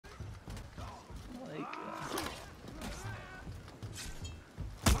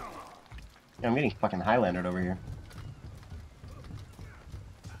Yeah, I'm getting fucking Highlandered over here.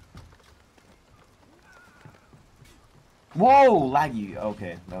 Whoa, laggy.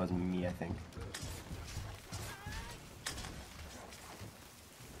 Okay, that was me, I think.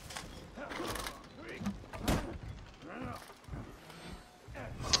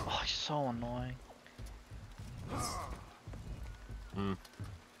 Oh, he's so annoying. Hmm.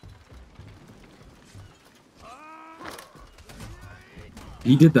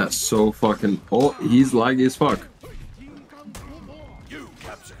 He did that so fucking. Oh, he's laggy as fuck.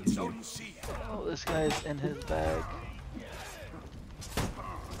 Oh, this guy's in his bag.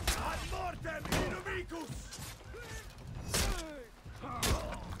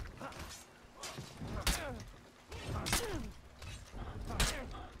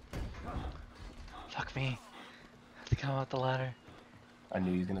 Fuck me. I have to come out the ladder. I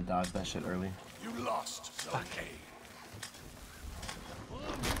knew he was gonna dodge that shit early. You lost. Fuck.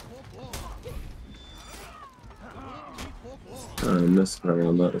 I missed carrying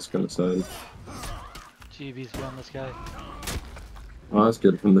on that. It's gonna say. GB's beyond this guy. Oh, that's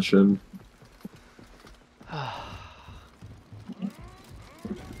good from the shin.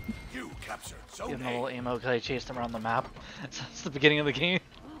 You captured Give him Zone a little A. emo because I chased him around the map since the beginning of the game.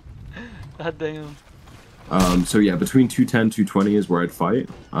 God damn. So yeah, between 210, 220 is where I'd fight.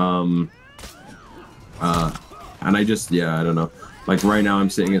 And I just, yeah, I don't know. Like right now I'm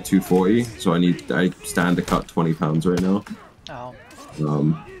sitting at 240, so I stand to cut 20 pounds right now. Oh.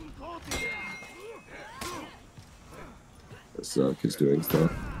 Zuck is doing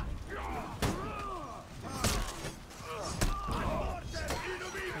stuff.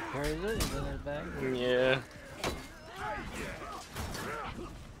 Where is it? He's in his bag? Yeah.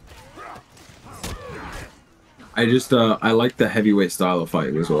 I just, I like the heavyweight style of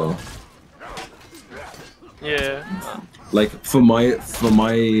fighting as well. Yeah. Like for my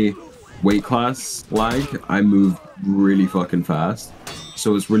weight class lag, I move really fucking fast.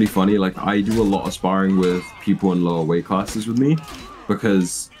 So it's really funny, like I do a lot of sparring with people in lower weight classes with me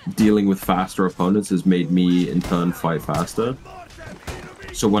because dealing with faster opponents has made me in turn fight faster.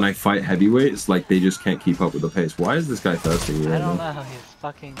 So when I fight heavyweights, like they just can't keep up with the pace. Why is this guy thirsting me I right don't now? know, he's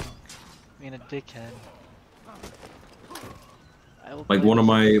fucking being a dickhead. Like one of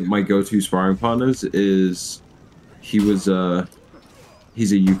my go-to sparring partners is he's a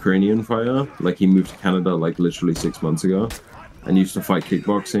Ukrainian fighter. Like he moved to Canada like literally 6 months ago and used to fight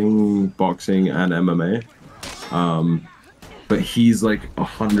kickboxing, boxing, and MMA. But he's like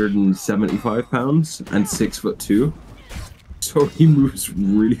 175 pounds and 6'2". So he moves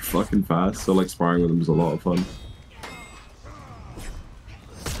really fucking fast. So like sparring with him is a lot of fun.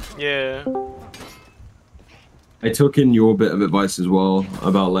 Yeah. I took in your bit of advice as well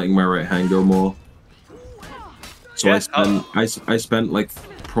about letting my right hand go more. So Yeah, I spent like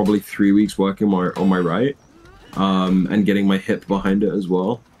probably 3 weeks working on my right, and getting my hip behind it as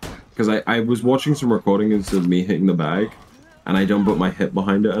well. Because I was watching some recordings of me hitting the bag, and I don't put my hip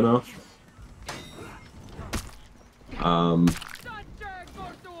behind it enough. But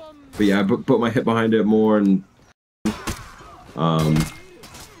yeah, I put my hip behind it more, and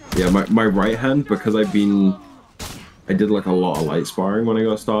yeah, my right hand, because I did like a lot of light sparring when I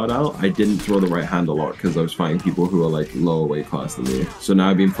got started out. I didn't throw the right hand a lot because I was fighting people who are like lower weight class than me. So now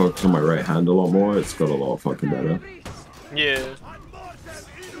I've been focused on my right hand a lot more. It's got a lot fucking better. Yeah.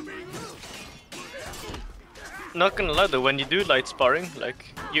 Not gonna lie though, when you do light sparring, like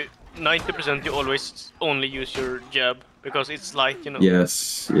 90% you always only use your jab because it's light, you know.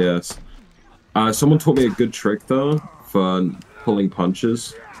 Yes, yes. Someone taught me a good trick though for pulling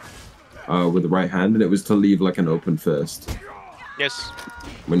punches with the right hand, and it was to leave like an open fist. Yes.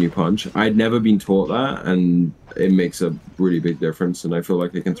 When you punch. I'd never been taught that, and it makes a really big difference, and I feel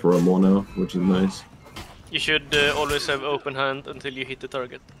like I can throw more now, which is nice. You should always have open hand until you hit the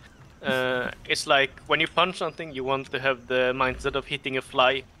target. It's like when you punch something, you want to have the mindset of hitting a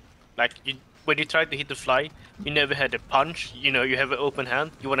fly. Like when you try to hit a fly, you never had a punch. You know, you have an open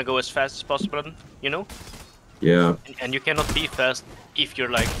hand. You want to go as fast as possible. You know. Yeah. And you cannot be fast if you're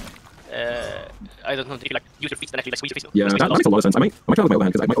like, I don't know, if you like use your feet and actually like squeeze your feet. Yeah, that makes a lot of sense. I might try with my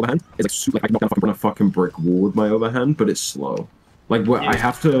overhand, because like, my overhand is like super, like I can knock down a fucking brick wall with my overhand, but it's slow. Like what I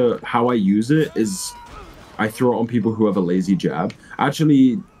have to, how I use it is, I throw it on people who have a lazy jab.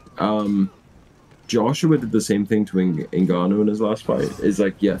 Actually, Joshua did the same thing to Ngannou in his last fight. Is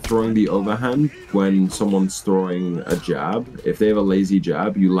like, yeah, throwing the overhand when someone's throwing a jab. If they have a lazy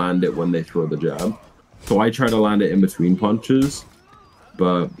jab, you land it when they throw the jab. So I try to land it in between punches,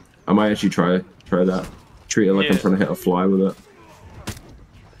 but I might actually try that. Treat it like I'm trying to hit a fly with it.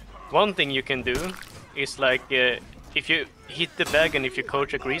 One thing you can do is like if you hit the bag and if your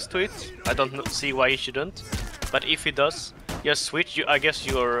coach agrees to it, I don't see why he shouldn't. But if he does, just switch. I guess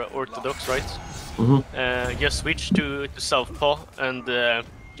you're orthodox, right? Mm-hmm. Just switch to southpaw and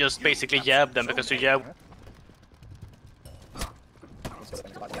just basically jab them because you jab.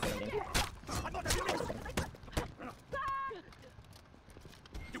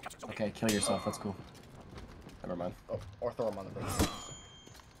 Okay, kill yourself. That's cool. Never mind. Oh, or throw him on the base.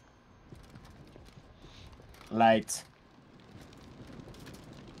 Light.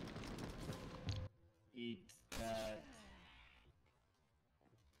 Eat that.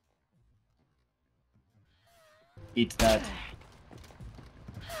 Eat that.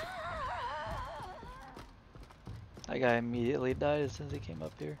 That guy immediately died as soon as he came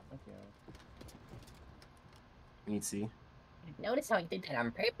up here. Eat C. Notice how I did that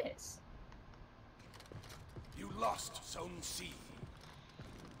on purpose. You lost Zone C.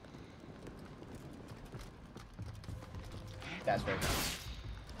 That's right.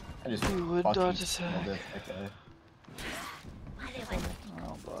 I just You would fucking dodge smelled attack. it. Okay.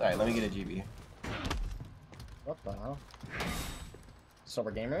 Oh, boy. Alright, let me get a GB. What the hell?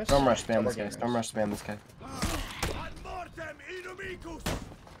 Sober gamers? Storm rush spam Sober this guy. gamers. Storm rush spam this guy. Ad mortem inamicus.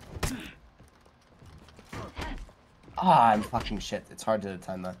 Ah, I'm fucking shit. It's hard to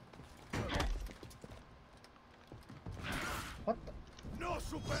time that. What the? No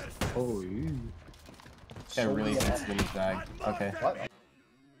super. Oh, yeah. Guy really thinks in his bag. Okay. What?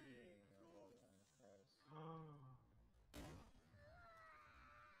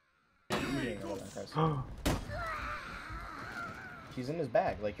 He's in his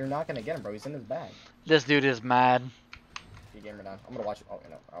bag. Like, you're not gonna get him, bro. He's in his bag. This dude is mad. You gamer down. I'm gonna watch. Oh,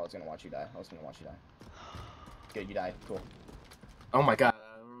 no. I was gonna watch you die. I was gonna watch you die. Good, you died. Cool. Oh my god. I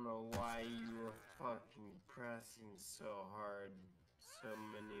don't know why you were fucking pressing so hard. So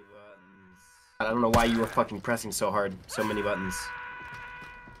many buttons. I don't know why you were fucking pressing so hard. So many buttons.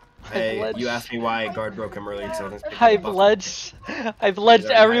 Hey, you asked me why I guard broke him earlier because I was picking I've him up. ledged He's ledged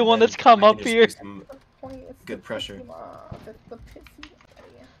already everyone high that's bed. come I up can just here. do some good pressure.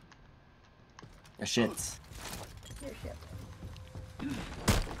 Shit. Ad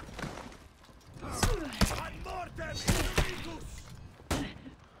mortem inamicus.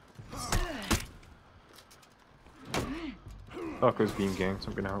 Falco's being ganked, so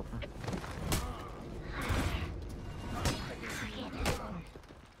I'm gonna help him.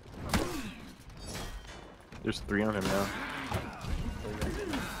 There's 3 on him now.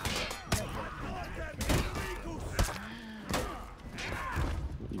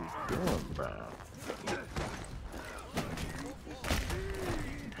 What are you doing, bro?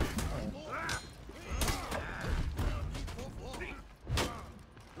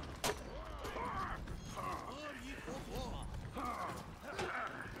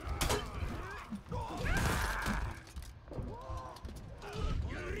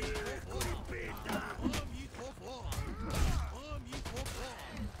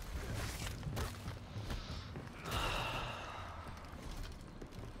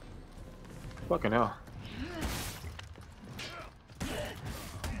 Fucking hell.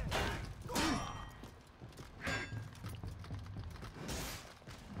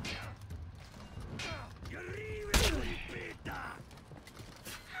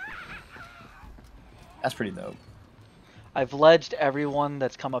 That's pretty dope. I've ledged everyone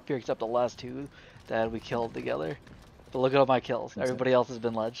that's come up here except the last 2 that we killed together. But look at all my kills. Everybody else has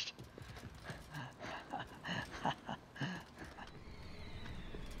been ledged.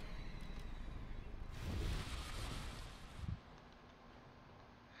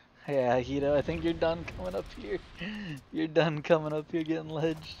 Yeah, Hito, I think you're done coming up here. You're done coming up here getting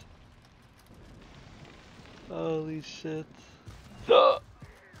ledged. Holy shit. Okay,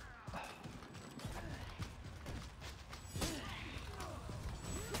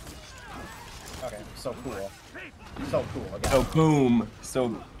 so cool. So cool. I got So it. boom.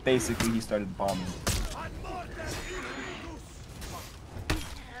 So basically he started bombing.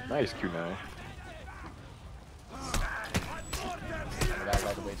 Nice Q9. I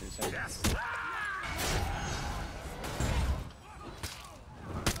got it way too soon.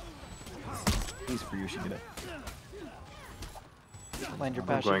 Please for you should get it. Land your I'm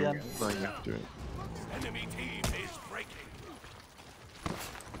pash going, again. going after it. Enemy team is breaking.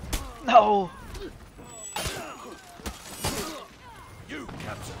 No! You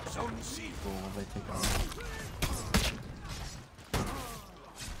captured Zone C. Cool, what did I take off?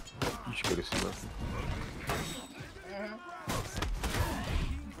 You should go to C left.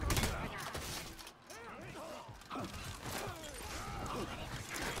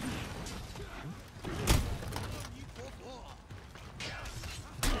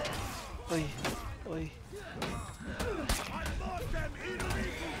 Oy. Oi.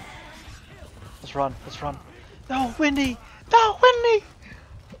 Let's run. Let's run. No, Windy! No, Windy!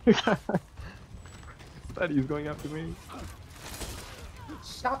 Thought he was going after me.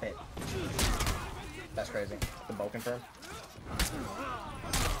 Stop it. That's crazy. The bow confirmed.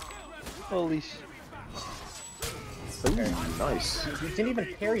 Holy sh... Ooh, nice. You didn't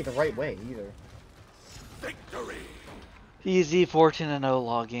even parry the right way either. Victory! Easy 14-0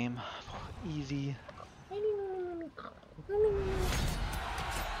 law game. Easy.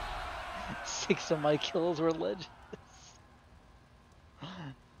 6 of my kills were legends.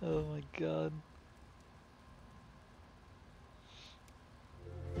 Oh my god.